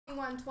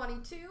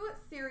122,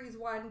 Series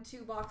 1,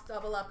 2-box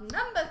double up,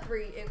 number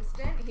 3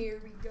 instant.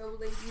 Here we go,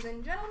 ladies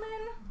and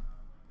gentlemen.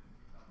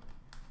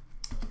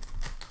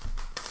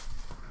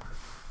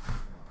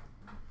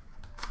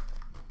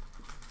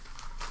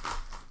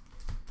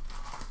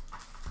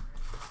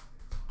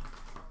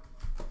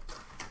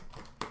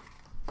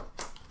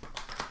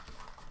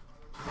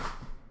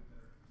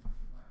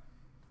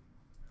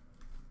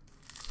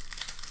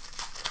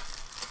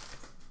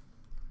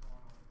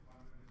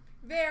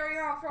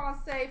 Variant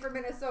Francais for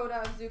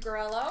Minnesota of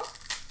Zuccarello.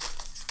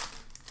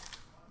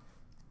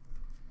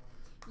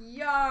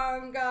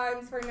 Young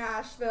Guns for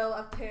Nashville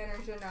of Tanner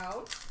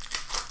Jeannot.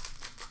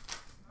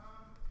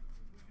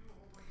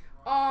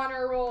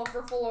 Honor Roll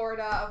for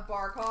Florida of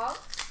Barkov.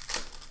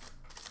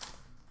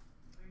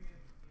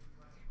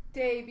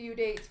 Debut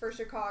dates for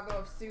Chicago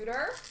of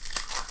Suter.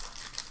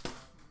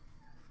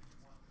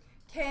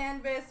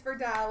 Canvas for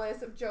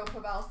Dallas of Joe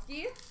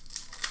Pavelski.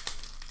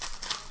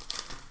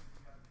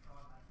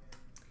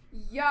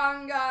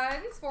 Young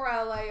Guns for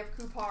LA of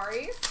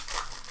Kupari.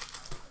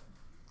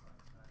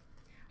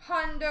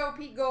 Hundo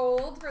P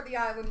Gold for the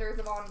Islanders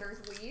of Anders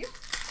Lee.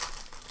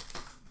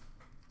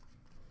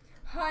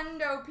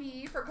 Hundo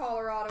P for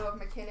Colorado of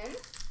McKinnon.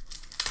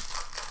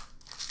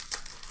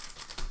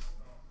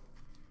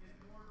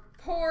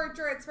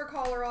 Portraits for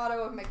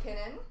Colorado of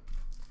McKinnon.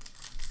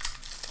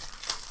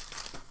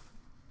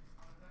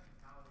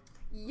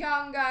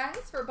 Young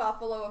Guns for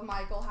Buffalo of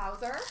Michael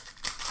Hauser.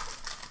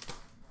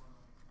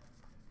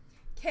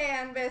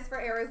 Canvas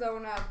for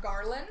Arizona of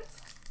Garland.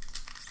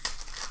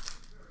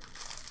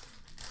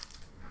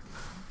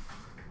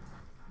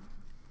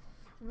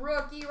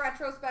 Rookie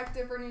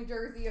retrospective for New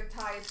Jersey of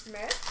Ty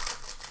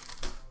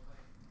Smith.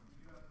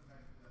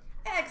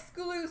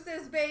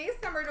 Exclusives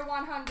base number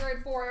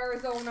 /100 for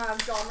Arizona of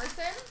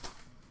Jalmerson.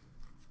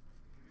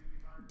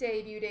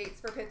 Debut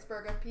dates for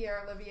Pittsburgh of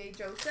Pierre-Olivier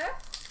Joseph.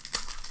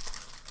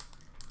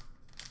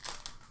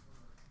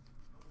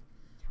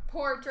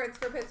 Portraits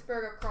for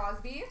Pittsburgh of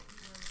Crosby.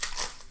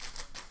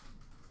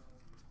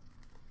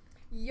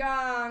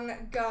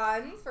 Young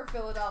Guns for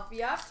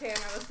Philadelphia, Tanner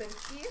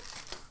Lisinski.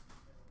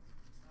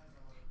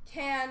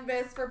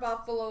 Canvas for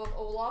Buffalo of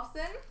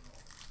Olofsson.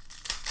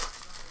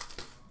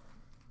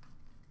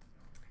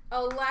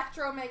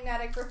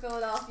 Electromagnetic for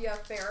Philadelphia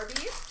of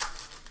Farabee.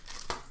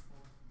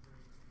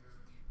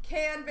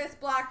 Canvas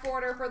black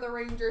border for the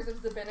Rangers of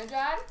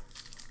Zibanejad.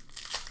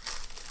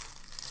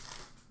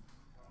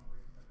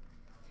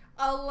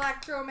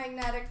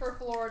 Electromagnetic for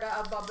Florida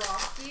of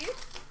Bobrovsky.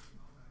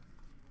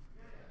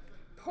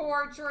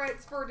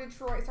 Portraits for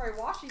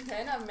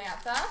Washington of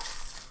Mantha.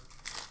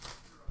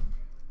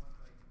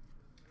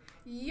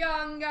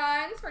 Young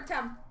Guns for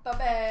Tampa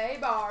Bay,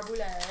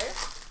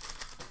 Barboulay.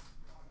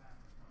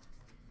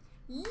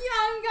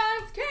 Young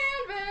Guns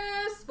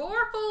canvas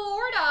for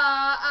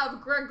Florida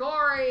of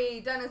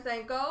Grigory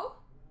Denisenko.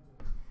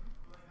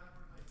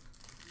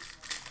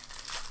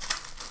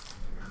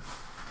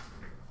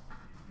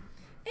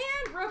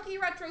 And rookie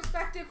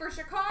retrospective for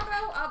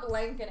Chicago of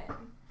Lankinen.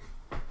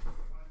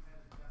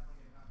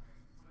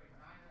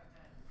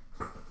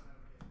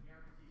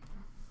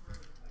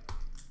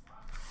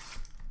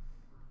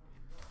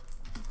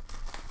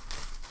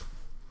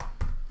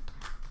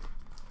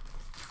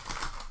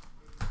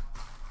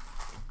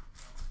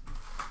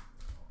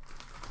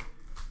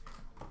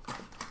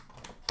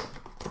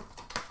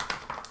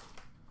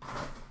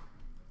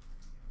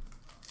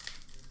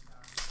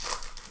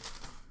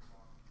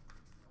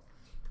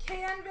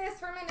 Canvas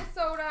for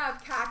Minnesota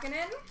of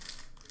Kakinen.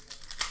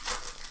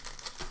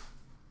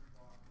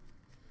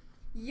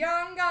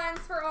 Young Guns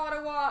for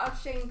Ottawa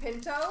of Shane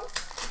Pinto.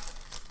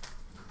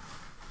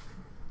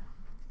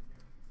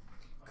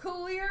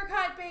 Clear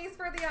cut base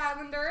for the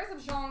Islanders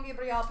of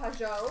Jean-Gabriel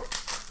Pajot.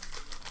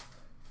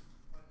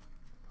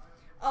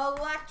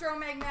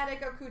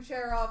 Electromagnetic of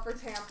Kucherov for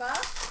Tampa.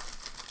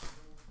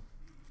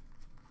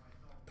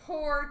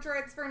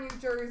 Portraits for New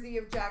Jersey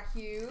of Jack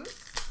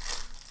Hughes.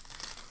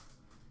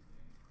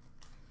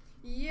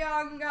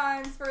 Young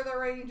Guns for the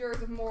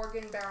Rangers of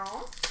Morgan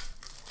Barron.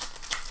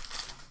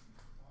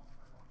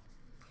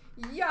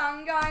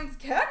 Young Guns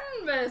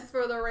canvas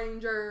for the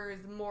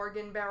Rangers,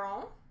 Morgan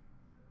Barron.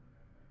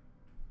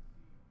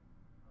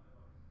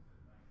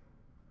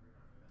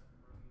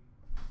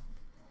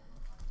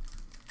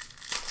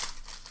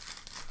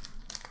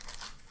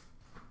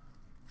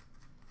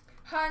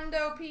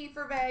 Hundo P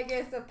for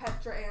Vegas of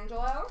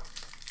Pietrangelo.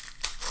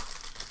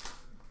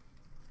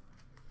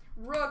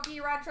 Rookie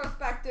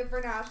retrospective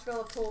for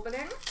Nashville of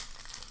Tolvanen.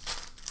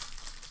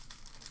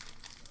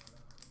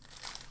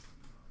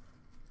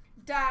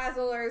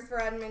 Dazzlers for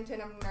Edmonton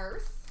of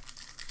Nurse.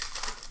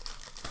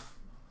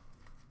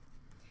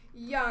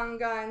 Young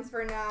Guns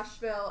for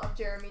Nashville of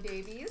Jeremy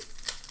Davies.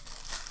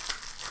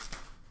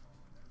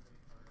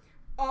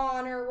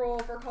 Honor Roll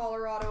for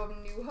Colorado of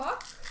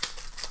Newhook.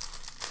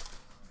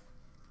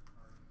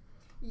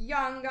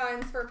 Young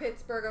Guns for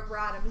Pittsburgh of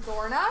Radim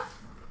Zorna.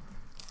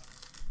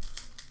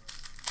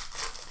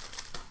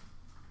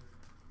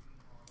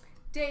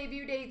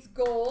 Debut dates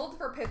gold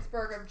for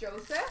Pittsburgh of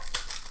Joseph.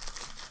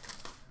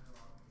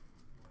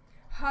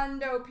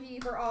 Hundo P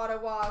for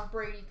Ottawa of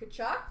Brady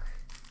Tkachuk.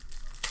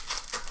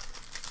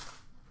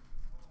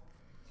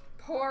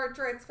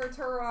 Portraits for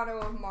Toronto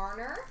of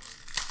Marner.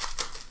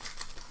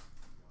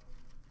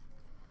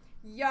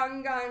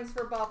 Young Guns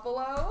for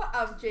Buffalo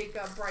of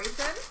Jacob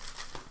Bryson.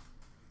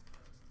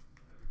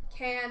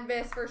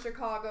 Canvas for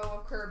Chicago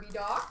of Kirby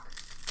Dach.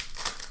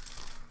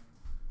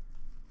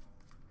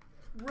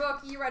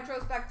 Rookie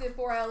retrospective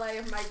for LA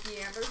of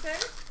Mikey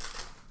Anderson.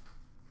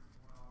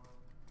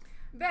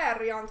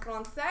 Variant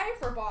Francais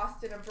for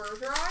Boston of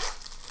Bergeron.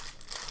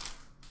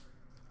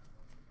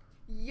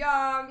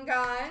 Young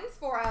Guns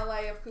for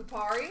LA of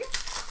Kupari.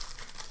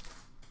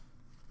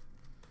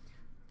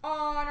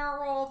 Honor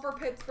Roll for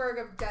Pittsburgh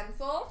of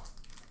Denzel.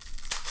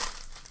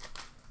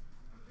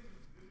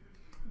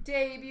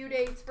 Debut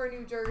dates for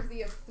New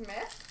Jersey of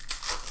Smith.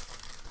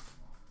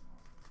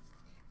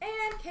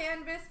 And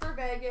Canvas for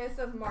Vegas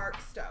of Mark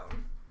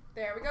Stone.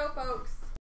 There we go, folks.